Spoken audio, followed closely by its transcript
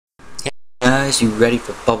guys, you ready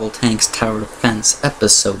for Bubble Tanks Tower Defense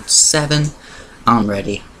Episode 7? I'm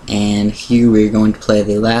ready, and here we're going to play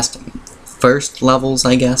the first levels,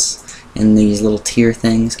 I guess, in these little tier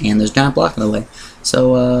things, and there's giant block in the way.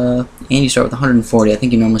 So, and you start with 140, I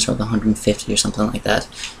think you normally start with 150 or something like that.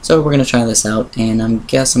 So we're going to try this out, and I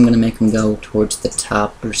guess I'm going to make them go towards the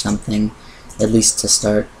top or something, at least to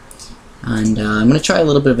start. And I'm going to try a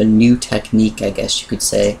little bit of a new technique, I guess you could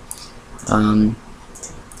say.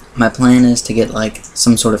 My plan is to get like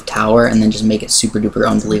some sort of tower and then just make it super duper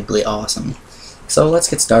unbelievably awesome. So let's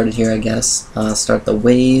get started here, I guess. Start the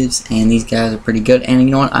waves, and these guys are pretty good. And you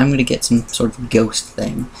know what? I'm going to get some sort of ghost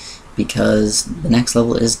thing, because the next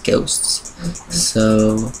level is ghosts.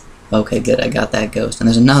 So, okay, good, I got that ghost. And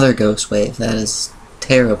there's another ghost wave. That is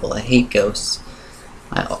terrible. I hate ghosts.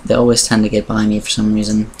 They always tend to get by me for some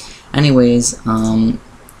reason. Anyways, I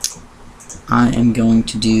am going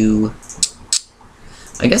to do...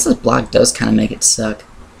 I guess this block does kind of make it suck.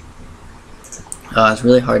 It's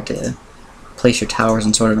really hard to place your towers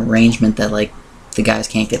in sort of an arrangement that like the guys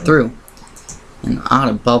can't get through. And out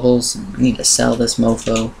of bubbles, I need to sell this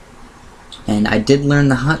mofo. And I did learn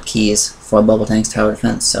the hotkeys for Bubble Tanks Tower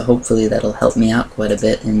Defense, so hopefully that'll help me out quite a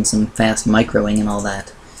bit in some fast microing and all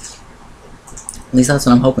that. At least that's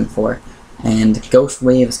what I'm hoping for. And Ghost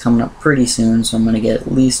Wave is coming up pretty soon, so I'm going to get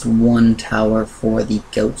at least one tower for the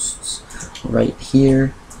ghosts right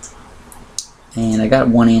here. And I got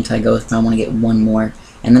one anti-ghost, but I want to get one more.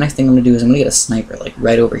 And the next thing I'm going to do is I'm going to get a sniper like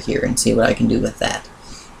right over here and see what I can do with that.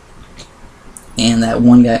 And that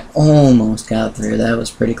one guy almost got through. That was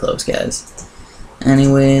pretty close, guys.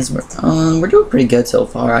 Anyways, we're doing pretty good so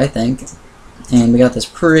far, I think. And we got this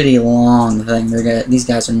pretty long thing. These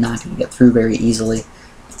guys are not going to get through very easily,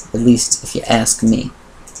 at least if you ask me.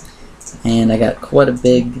 And I got quite a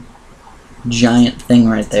big, giant thing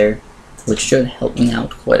right there, which should help me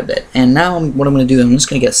out quite a bit. And now what I'm going to do, I'm just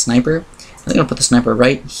going to get a sniper. I'm going to put the sniper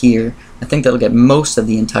right here. I think that'll get most of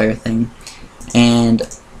the entire thing. And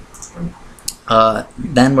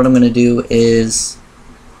then what I'm going to do is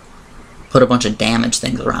put a bunch of damage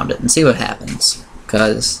things around it and see what happens.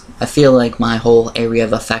 Because I feel like my whole area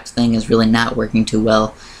of effect thing is really not working too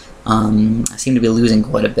well. I seem to be losing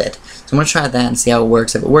quite a bit. So I'm going to try that and see how it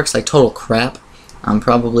works. If it works like total crap, I'm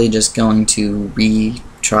probably just going to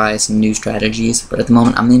retry some new strategies. But at the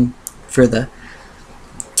moment, I'm in for the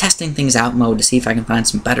testing things out mode to see if I can find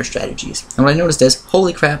some better strategies. And what I noticed is,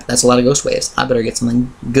 holy crap, that's a lot of ghost waves. I better get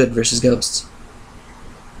something good versus ghosts.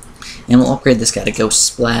 And we'll upgrade this guy to Ghost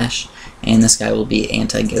Splash. And this guy will be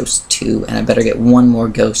anti-ghost 2, and I better get one more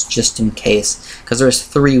ghost just in case, because there's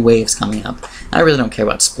 3 waves coming up. I really don't care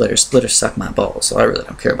about splitters. Splitters suck my balls, so I really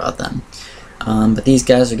don't care about them. But these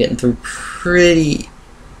guys are getting through pretty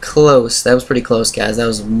close. That was pretty close, guys. That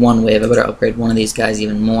was one wave. I better upgrade one of these guys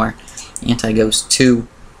even more. Anti-ghost 2.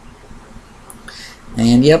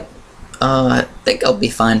 And yep, I think I'll be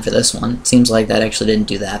fine for this one. It seems like that actually didn't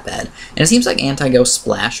do that bad. And it seems like anti-ghost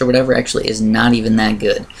splash or whatever actually is not even that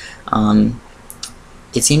good.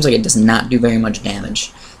 It seems like it does not do very much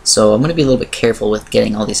damage. So I'm going to be a little bit careful with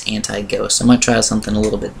getting all these anti-ghosts. I might try something a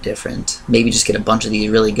little bit different. Maybe just get a bunch of these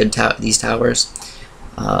really good towers.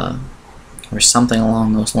 Or something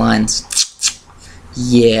along those lines.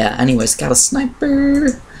 Yeah, anyways, got a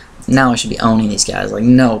sniper. Now I should be owning these guys, like,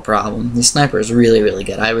 no problem. The sniper is really, really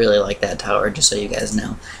good. I really like that tower, just so you guys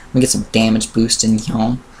know. We'll get some damage boost in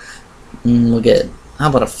y'all. We'll get, how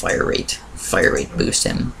about a fire rate? Fire rate boost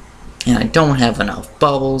him. And I don't have enough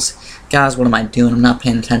bubbles. Guys, what am I doing? I'm not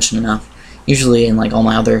paying attention enough. Usually in, like, all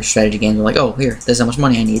my other strategy games, I'm like, oh, here, there's how much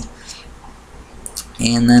money I need.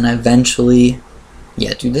 And then eventually...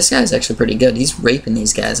 Yeah, dude, this guy's actually pretty good. He's raping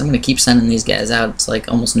these guys. I'm going to keep sending these guys out. It's like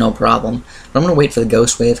almost no problem. But I'm going to wait for the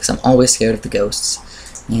ghost wave because I'm always scared of the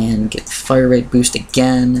ghosts. And get fire rate boost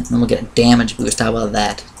again. And then we'll get a damage boost. How about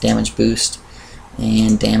that? Damage boost.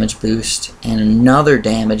 And damage boost. And another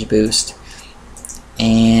damage boost.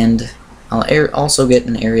 And I'll also get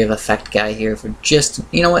an area of effect guy here for just...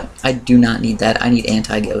 You know what? I do not need that. I need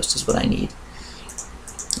anti-ghost is what I need.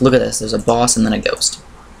 Look at this. There's a boss and then a ghost.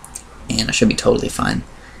 And I should be totally fine.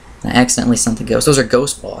 And I accidentally sent the ghost. Those are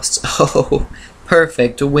ghost boss. Oh,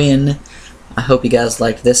 perfect win. I hope you guys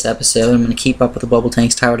liked this episode. I'm going to keep up with the Bubble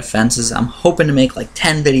Tanks Tower Defenses. I'm hoping to make like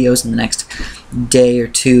 10 videos in the next day or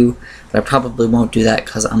 2, but I probably won't do that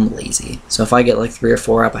because I'm lazy. So if I get like 3 or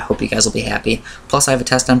 4 up, I hope you guys will be happy. Plus I have a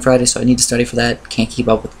test on Friday, so I need to study for that. Can't keep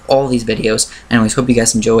up with all these videos. Anyways, hope you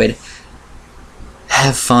guys enjoyed.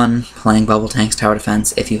 Have fun playing Bubble Tanks Tower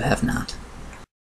Defense if you have not.